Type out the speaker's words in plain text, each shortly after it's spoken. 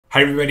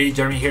Hi everybody,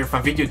 Jeremy here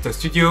from Video Editor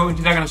Studio, and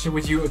today I'm going to share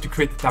with you how to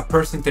create that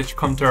percentage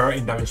counter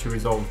in Davinci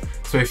Resolve.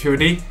 So if you're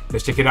ready,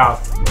 let's check it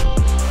out.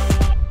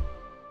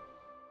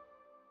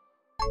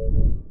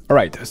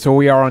 Alright, so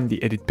we are on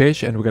the edit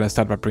page and we're going to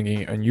start by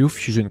bringing a new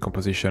Fusion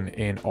composition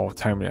in our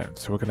timeline.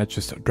 So we're going to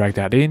just drag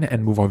that in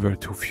and move over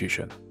to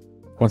Fusion.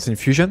 Once in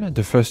Fusion,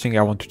 the first thing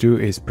I want to do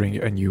is bring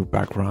a new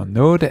background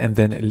node and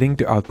then link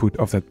the output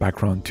of that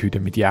background to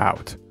the media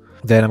out.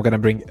 Then I'm going to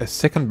bring a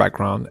second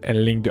background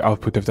and link the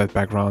output of that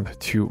background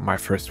to my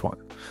first one.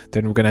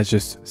 Then we're going to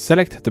just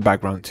select the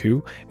background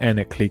 2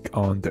 and click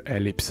on the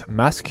ellipse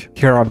mask.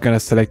 Here I'm going to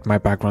select my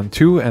background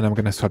 2 and I'm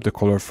going to swap the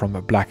color from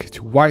black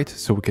to white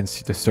so we can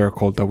see the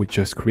circle that we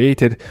just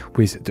created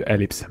with the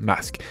ellipse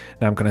mask.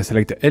 Now I'm going to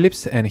select the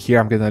ellipse and here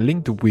I'm going to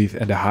link the width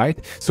and the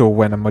height. So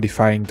when I'm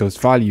modifying those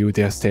values,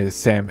 they'll stay the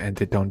same and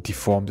they don't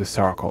deform the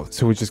circle.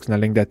 So we're just going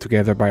to link that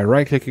together by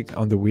right clicking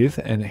on the width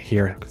and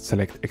here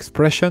select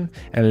expression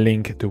and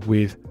link the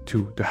width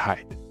to the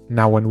height.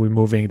 Now when we're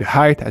moving the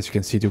height, as you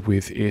can see, the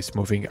width is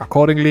moving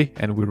accordingly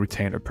and we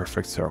retain a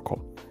perfect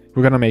circle.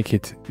 We're going to make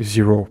it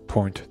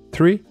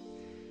 0.3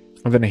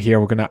 and then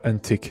here we're going to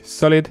untick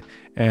solid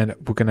and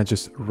we're going to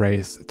just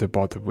raise the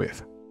border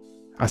width.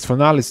 As for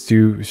now, let's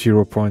do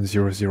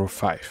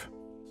 0.005.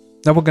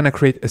 Now we're going to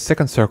create a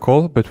second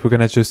circle, but we're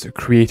going to just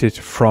create it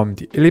from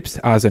the ellipse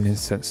as an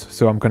instance.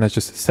 So I'm going to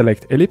just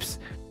select ellipse,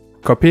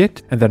 copy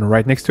it, and then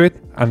right next to it,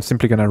 I'm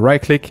simply going to right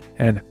click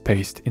and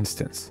paste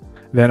instance.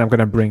 Then I'm going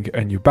to bring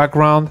a new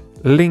background,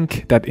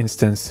 link that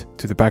instance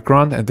to the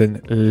background, and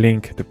then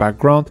link the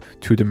background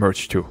to the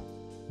merge to.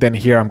 Then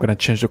here I'm going to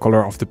change the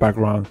color of the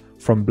background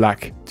from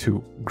black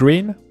to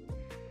green.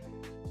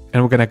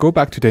 And we're going to go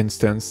back to the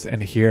instance,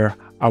 and here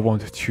I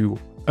want to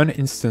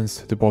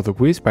uninstance the border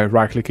width by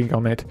right clicking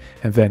on it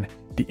and then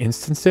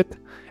deinstance it.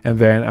 And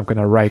then I'm going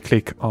to right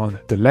click on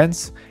the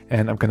lens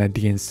and I'm going to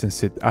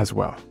deinstance it as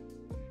well.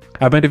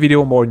 I made a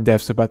video more in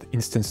depth about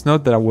instance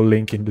node that I will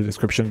link in the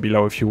description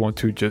below if you want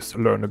to just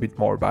learn a bit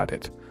more about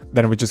it.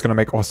 Then we're just going to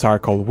make our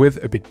circle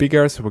width a bit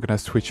bigger. So we're going to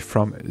switch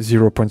from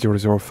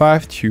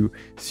 0.005 to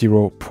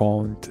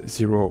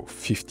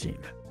 0.015.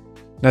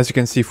 Now, as you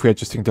can see, if we're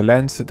adjusting the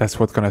lens, that's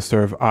what's going to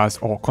serve as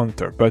our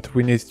counter. But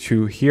we need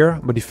to here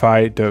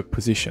modify the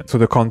position. So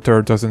the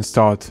counter doesn't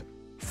start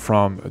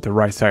from the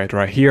right side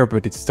right here,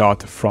 but it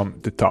starts from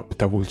the top.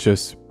 That will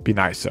just be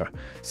nicer.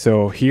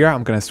 So here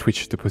I'm going to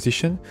switch the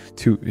position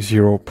to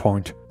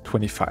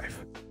 0.25.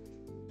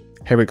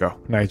 Here we go.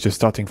 Now it's just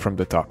starting from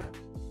the top.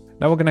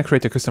 Now we're going to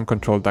create a custom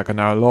control that can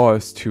allow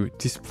us to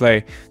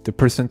display the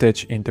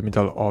percentage in the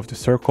middle of the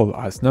circle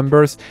as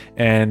numbers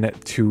and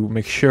to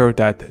make sure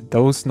that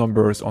those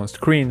numbers on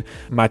screen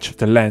match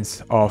the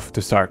length of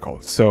the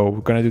circle. So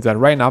we're going to do that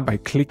right now by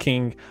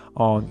clicking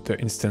on the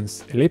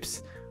instance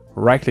ellipse,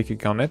 right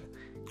clicking on it,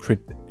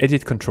 create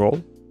edit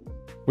control.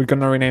 We're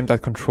going to rename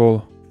that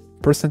control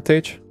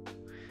percentage,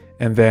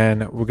 and then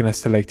we're going to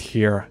select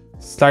here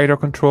slider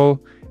control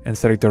and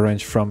select the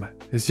range from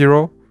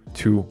 0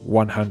 to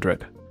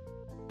 100.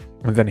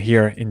 And then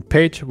here in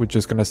page, we're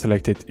just going to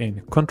select it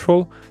in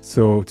control,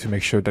 so to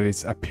make sure that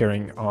it's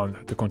appearing on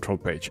the control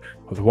page.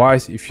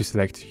 Otherwise, if you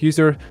select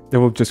user, they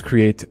will just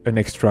create an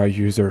extra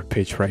user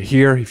page right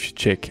here. If you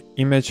check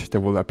image, they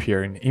will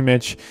appear in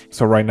image.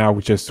 So right now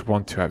we just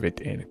want to have it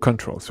in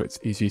control, so it's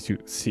easy to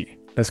see.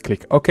 Let's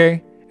click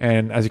OK.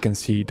 And as you can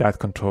see, that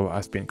control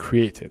has been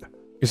created.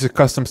 It's a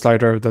custom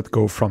slider that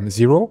goes from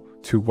 0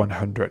 to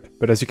 100.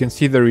 But as you can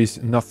see, there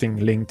is nothing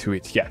linked to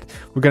it yet.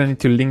 We're going to need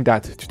to link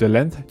that to the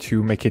length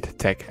to make it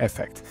take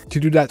effect. To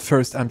do that,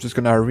 first, I'm just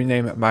going to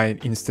rename my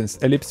instance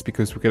ellipse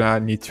because we're going to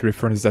need to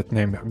reference that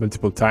name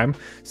multiple times.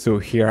 So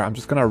here, I'm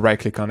just going to right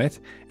click on it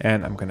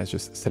and I'm going to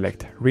just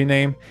select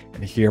rename.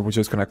 And here, we're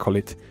just going to call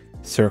it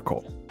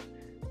circle.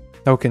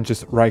 Now we can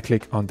just right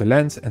click on the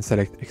lens and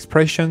select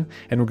expression,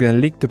 and we're going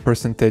to link the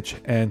percentage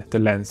and the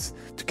lens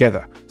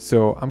together.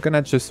 So I'm going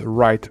to just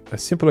write a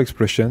simple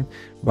expression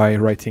by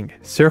writing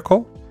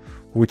circle,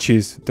 which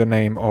is the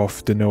name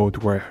of the node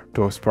where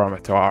those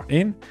parameters are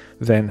in,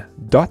 then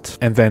dot,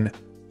 and then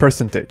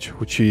percentage,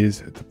 which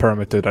is the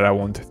parameter that I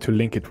want to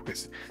link it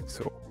with.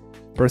 So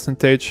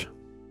percentage.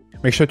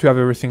 Make sure to have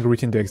everything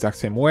written the exact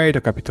same way,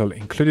 the capital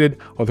included,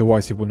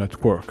 otherwise it will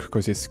not work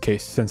because it's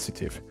case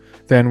sensitive.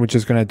 Then we're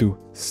just going to do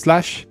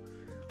slash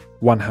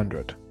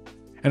 100.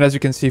 And as you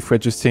can see, if we're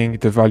adjusting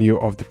the value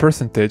of the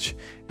percentage,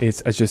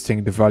 it's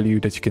adjusting the value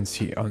that you can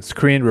see on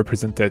screen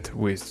represented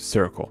with the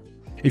circle.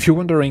 If you're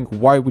wondering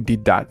why we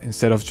did that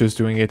instead of just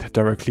doing it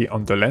directly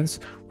on the lens,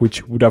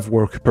 which would have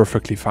worked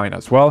perfectly fine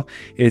as well,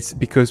 it's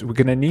because we're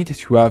going to need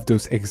to have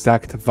those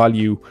exact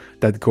value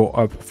that go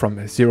up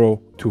from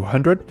 0 to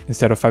 100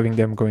 instead of having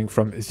them going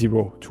from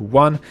 0 to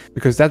 1,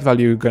 because that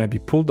value is going to be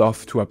pulled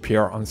off to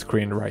appear on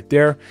screen right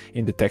there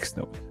in the text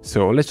node.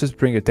 So let's just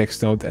bring a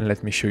text node and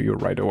let me show you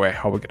right away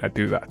how we're going to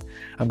do that.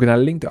 I'm going to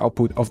link the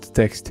output of the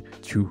text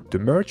to the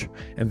merge,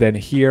 and then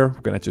here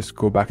we're going to just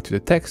go back to the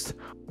text,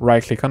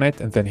 right click on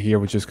it, and then here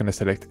we're just going to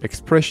select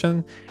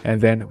expression,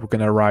 and then we're going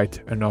to write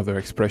another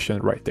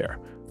expression right there.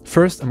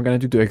 First, I'm going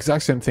to do the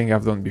exact same thing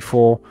I've done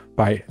before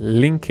by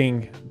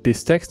linking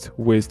this text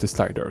with the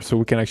slider. So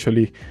we can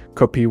actually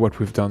copy what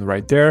we've done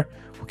right there.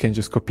 We can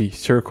just copy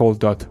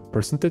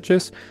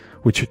circle.percentages,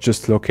 which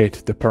just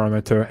locate the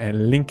parameter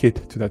and link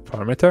it to that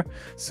parameter.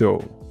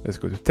 So let's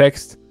go to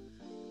text,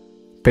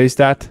 paste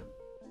that,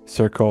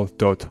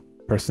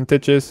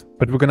 circle.percentages,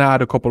 but we're going to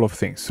add a couple of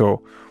things.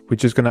 So we're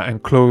just going to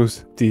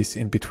enclose this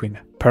in between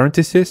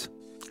parentheses.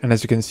 And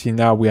as you can see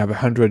now, we have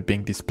 100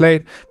 being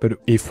displayed, but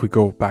if we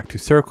go back to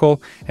circle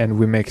and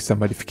we make some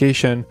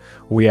modification,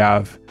 we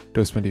have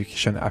those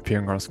modifications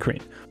appearing on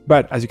screen.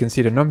 But as you can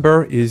see, the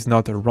number is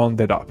not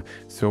rounded up.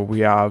 So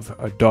we have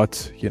a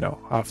dot,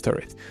 after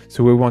it.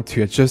 So we want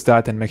to adjust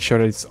that and make sure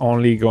that it's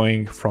only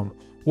going from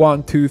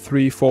 1, 2,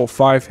 3, 4,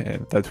 5,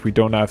 and that we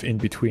don't have in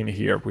between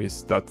here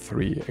with dot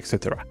 3,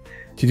 etc.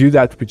 To do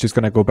that, we're just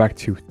gonna go back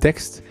to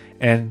text,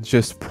 and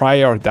just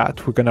prior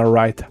that, we're gonna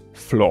write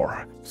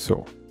floor.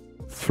 So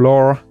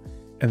floor,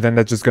 and then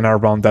that's just gonna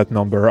round that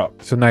number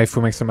up. So now if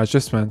we make some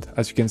adjustment,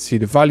 as you can see,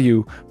 the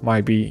value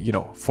might be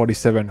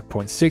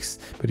 47.6,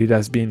 but it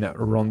has been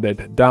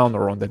rounded down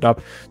or rounded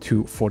up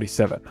to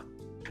 47.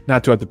 Now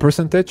to add the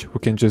percentage, we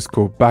can just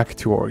go back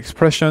to our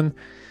expression,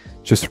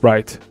 just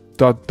write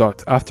dot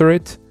dot after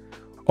it,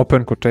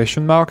 open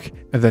quotation mark,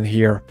 and then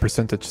here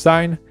percentage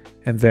sign,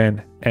 and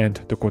then end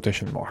the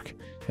quotation mark.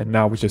 And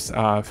now we just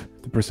have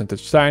the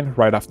percentage sign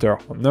right after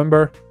our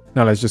number.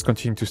 Now let's just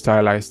continue to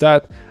stylize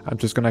that. I'm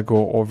just gonna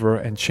go over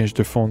and change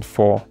the font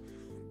for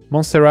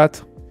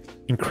Montserrat,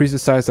 increase the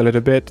size a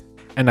little bit.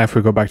 And now if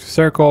we go back to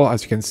circle,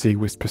 as you can see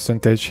with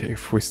percentage,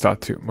 if we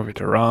start to move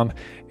it around,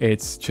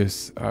 it's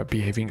just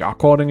behaving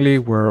accordingly,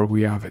 where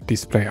we have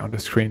display on the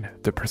screen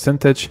the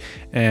percentage,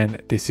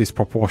 and this is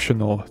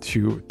proportional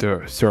to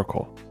the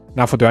circle.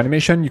 Now for the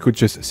animation, you could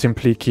just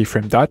simply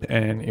keyframe that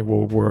and it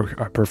will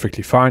work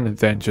perfectly fine. And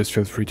then just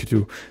feel free to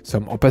do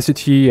some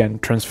opacity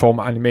and transform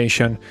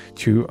animation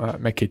to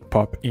make it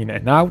pop in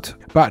and out.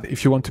 But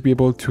if you want to be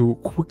able to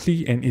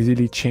quickly and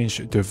easily change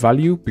the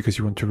value because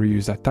you want to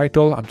reuse that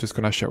title, I'm just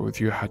going to share with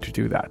you how to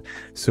do that.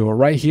 So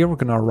right here, we're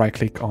going to right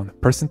click on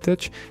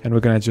percentage and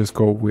we're going to just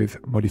go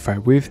with modify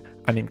with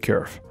and in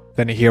curve.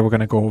 Then here we're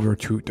going to go over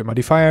to the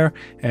modifier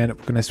and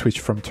we're going to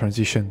switch from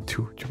transition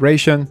to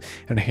duration.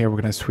 And here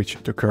we're going to switch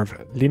the curve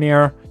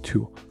linear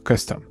to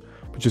custom.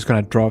 We're just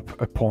going to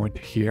drop a point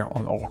here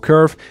on our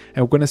curve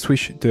and we're going to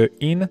switch the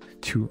in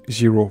to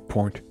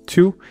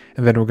 0.2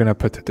 and then we're going to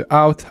put the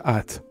out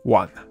at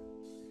 1.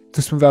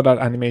 To smooth out that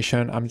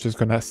animation, I'm just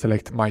going to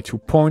select my 2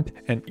 point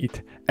and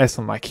hit S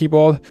on my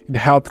keyboard. It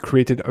helped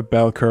created a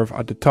bell curve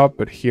at the top,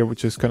 but here we're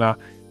just going to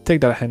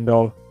take that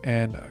handle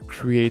and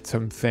create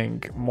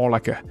something more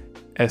like a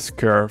S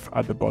curve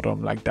at the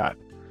bottom like that.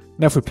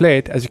 Now if we play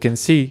it, as you can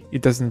see,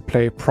 it doesn't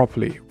play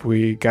properly.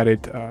 We got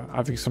it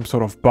having some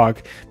sort of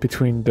bug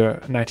between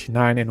the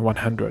 99 and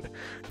 100.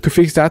 To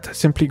fix that,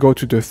 simply go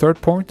to the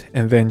third point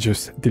and then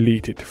just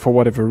delete it. For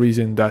whatever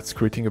reason, that's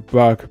creating a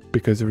bug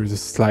because there is a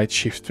slight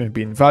shift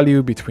maybe in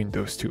value between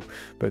those two.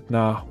 But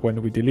now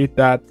when we delete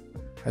that,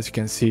 as you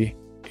can see,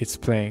 it's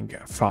playing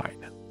fine.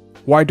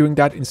 Why doing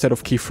that instead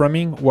of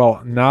keyframing?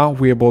 Well, now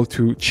we're able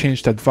to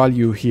change that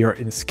value here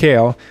in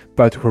scale,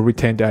 but we'll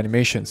retain the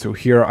animation. So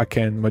here I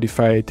can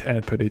modify it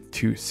and put it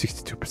to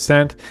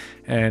 62%.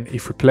 And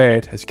if we play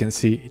it, as you can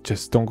see, it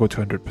just don't go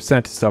to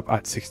 100%, stop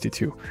at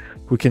 62.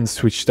 We can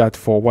switch that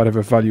for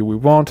whatever value we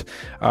want,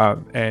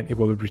 and it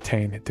will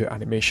retain the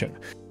animation.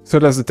 So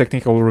that's the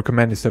technique I will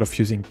recommend instead of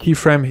using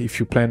keyframe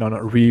if you plan on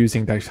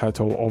reusing that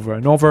title over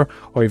and over,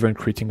 or even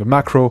creating a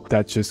macro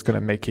that's just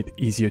gonna make it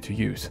easier to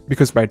use.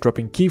 Because by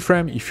dropping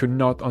keyframe, if you're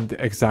not on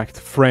the exact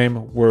frame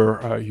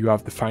where you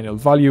have the final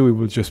value, it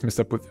will just mess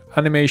up with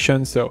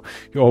animation. So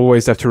you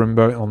always have to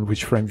remember on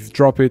which frame you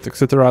drop it,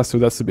 etc. So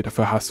that's a bit of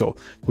a hassle.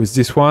 With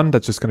this one,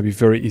 that's just gonna be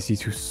very easy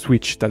to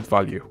switch that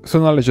value.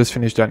 So now let's just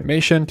finish the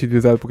animation. To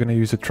do that, we're gonna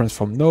use a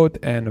transform node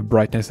and a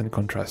brightness and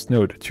contrast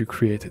node to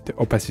create the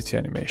opacity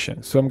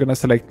animation. So I'm going to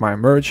select my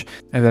merge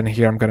and then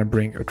here I'm going to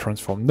bring a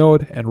transform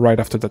node, and right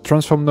after the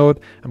transform node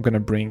I'm going to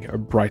bring a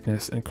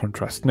brightness and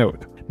contrast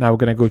node. Now we're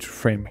going to go to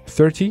frame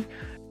 30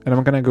 and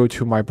I'm going to go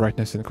to my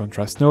brightness and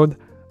contrast node,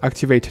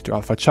 activate the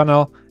alpha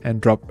channel and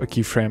drop a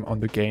keyframe on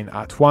the gain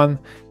at 1,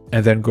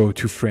 and then go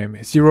to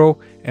frame 0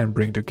 and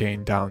bring the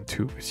gain down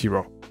to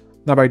 0.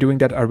 Now by doing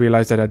that, I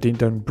realized that I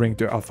didn't bring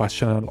the alpha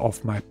channel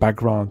of my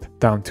background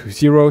down to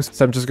 0.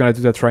 So I'm just going to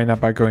do that right now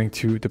by going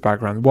to the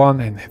background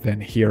 1 and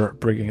then here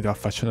bringing the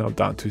alpha channel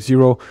down to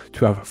 0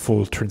 to have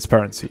full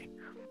transparency.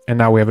 And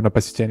now we have an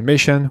opacity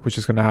animation, which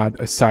is going to add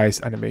a size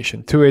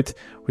animation to it,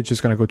 which is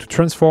going to go to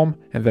transform.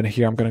 And then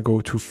here I'm going to go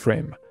to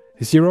frame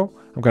 0.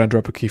 I'm going to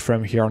drop a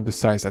keyframe here on the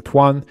size at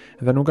 1.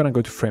 And then we're going to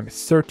go to frame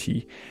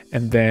 30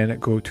 and then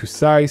go to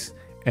size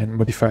and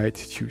modify it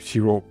to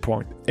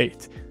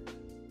 0.8.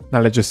 Now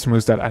let's just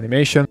smooth that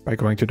animation by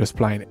going to the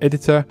spline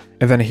editor.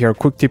 And then here, a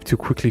quick tip to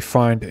quickly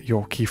find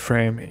your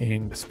keyframe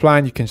in the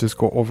spline. You can just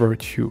go over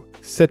to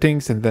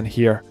settings and then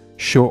here,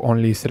 show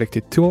only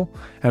selected tool.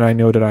 And I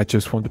know that I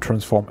just want to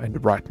transform and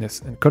the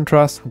brightness and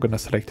contrast. I'm going to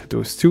select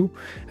those two.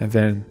 And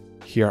then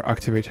here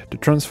activate the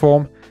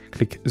transform,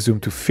 click zoom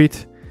to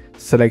fit,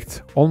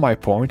 select all my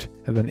point,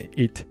 and then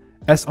hit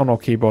S on our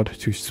keyboard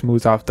to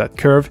smooth out that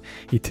curve,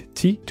 hit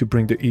T to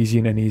bring the ease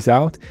in and ease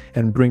out,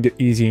 and bring the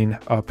ease in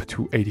up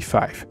to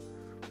 85.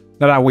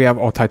 Now that we have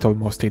our title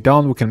mostly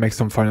done, we can make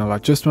some final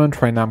adjustment.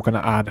 Right now I'm going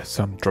to add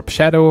some drop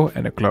shadow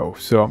and a glow.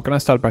 So I'm going to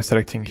start by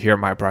selecting here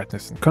my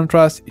brightness and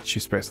contrast, hit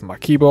shift space on my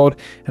keyboard,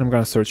 and I'm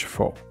going to search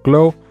for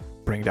glow,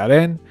 bring that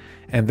in,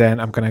 and then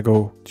I'm going to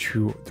go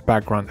to the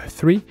background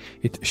 3,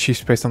 hit shift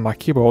space on my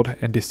keyboard,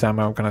 and this time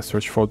I'm going to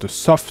search for the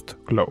soft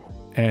glow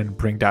and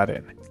bring that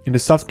in. In the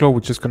soft glow,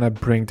 we're just going to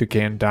bring the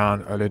gain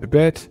down a little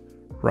bit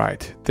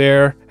right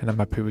there, and I'm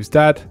happy with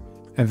that.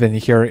 And then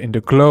here in the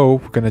glow,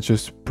 we're going to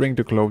just bring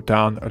the glow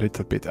down a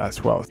little bit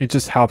as well. It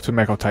just helps to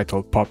make our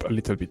title pop a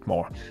little bit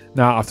more.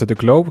 Now after the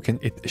glow, we can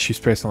hit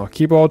shift space on our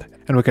keyboard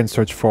and we can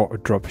search for a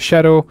drop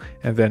shadow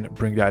and then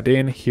bring that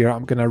in. Here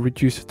I'm going to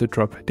reduce the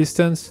drop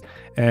distance,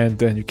 and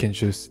then you can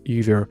just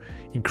either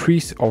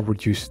increase or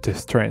reduce the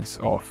strength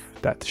of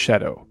that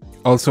shadow.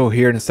 Also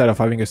here, instead of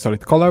having a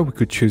solid color, we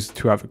could choose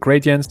to have a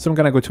gradient. So I'm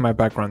going to go to my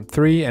background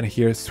 3 and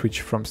here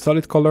switch from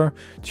solid color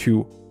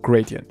to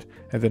gradient.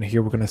 And then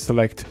here we're going to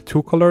select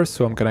 2 colors.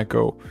 So I'm going to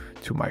go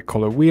to my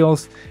color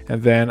wheels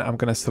and then I'm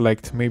going to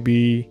select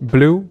maybe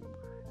blue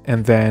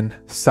and then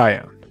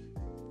cyan.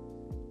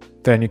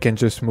 Then you can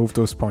just move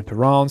those points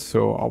around.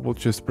 So I will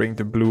just bring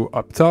the blue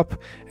up top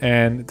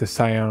and the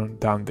cyan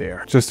down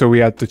there, just so we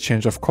had the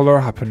change of color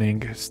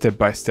happening step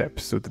by step.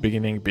 So the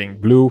beginning being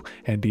blue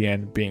and the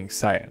end being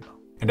cyan.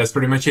 And that's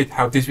pretty much it. I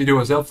hope this video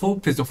was helpful.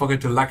 Please don't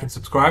forget to like and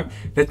subscribe.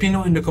 Let me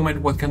know in the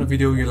comment what kind of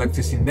video you'd like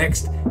to see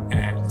next,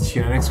 and see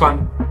you in the next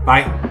one.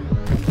 Bye.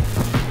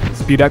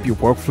 Speed up your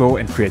workflow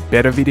and create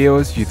better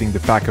videos using the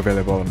pack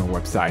available on our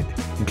website,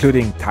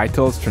 including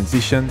titles,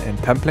 transition, and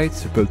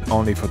templates built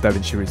only for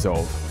Davinci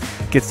Resolve.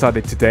 Get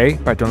started today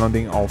by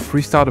downloading our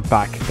free starter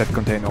pack that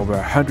contains over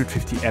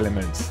 150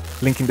 elements.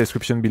 Link in the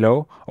description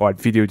below or at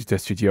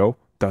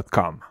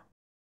videoeditorstudio.com.